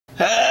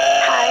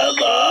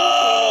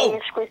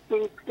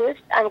Christine Cruz.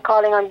 I'm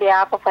calling on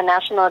behalf of a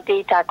national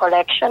data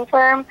collection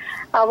firm.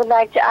 I would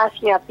like to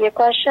ask you a few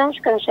questions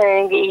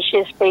concerning the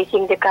issues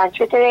facing the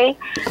country today.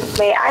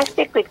 May I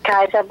speak with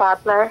Kaiser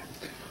Butler?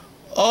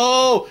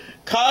 Oh,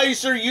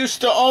 Kaiser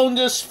used to own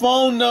this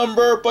phone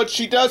number, but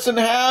she doesn't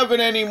have it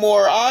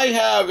anymore. I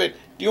have it.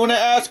 Do you want to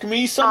ask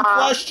me some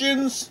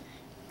questions?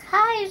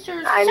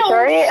 Kaiser, I'm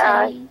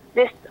sorry.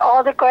 This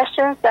all the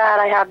questions that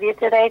I have you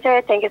today,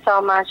 sir. Thank you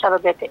so much. Have a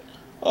good day.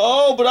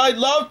 Oh, but I'd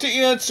love to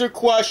answer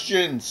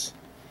questions.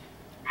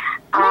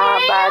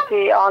 But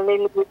we only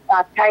need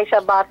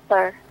Kaiser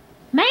Butler.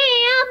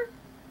 Ma'am?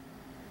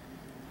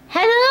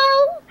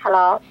 Hello?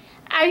 Hello?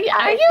 Are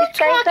you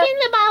talking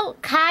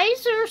about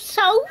Kaiser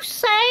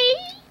Sose?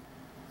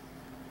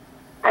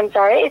 I'm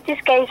sorry, is this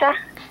Kaiser?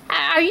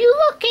 Are you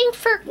looking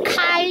for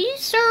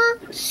Kaiser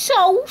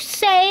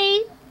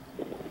Sose?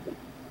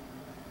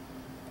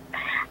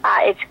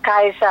 It's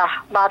Kaiser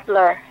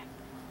Butler.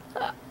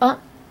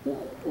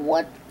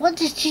 What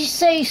did she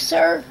say,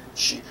 sir?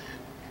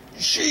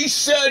 She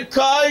said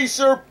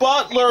Kaiser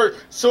Butler,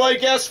 so I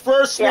guess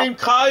first name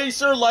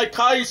Kaiser, like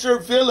Kaiser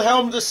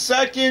Wilhelm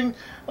II,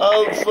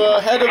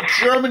 head of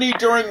Germany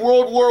during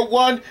World War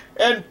I,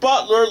 and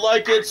Butler,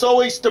 like it's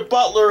always the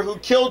butler who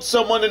killed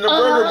someone in the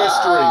murder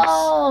mysteries.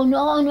 Oh,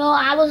 no,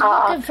 I was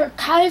looking for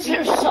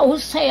Kaiser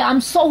Sose. I'm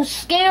so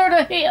scared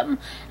of him.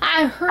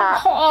 I heard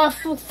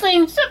awful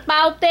things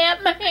about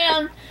that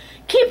man.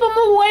 Keep him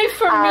away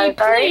from me,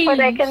 sorry please. For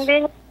the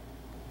inconvenience.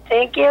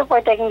 Thank you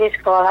for taking this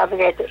call. Have a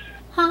great day.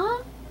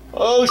 Huh?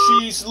 Oh,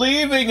 she's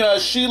leaving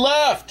us. She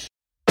left.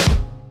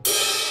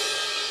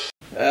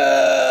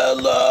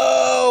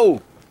 Hello?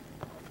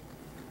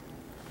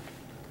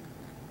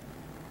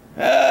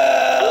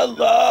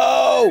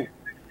 Hello?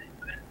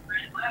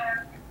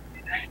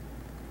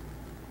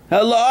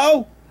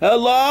 Hello?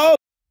 Hello?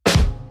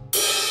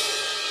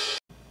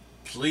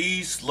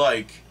 Please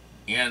like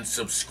and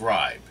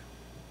subscribe.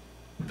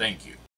 Thank you.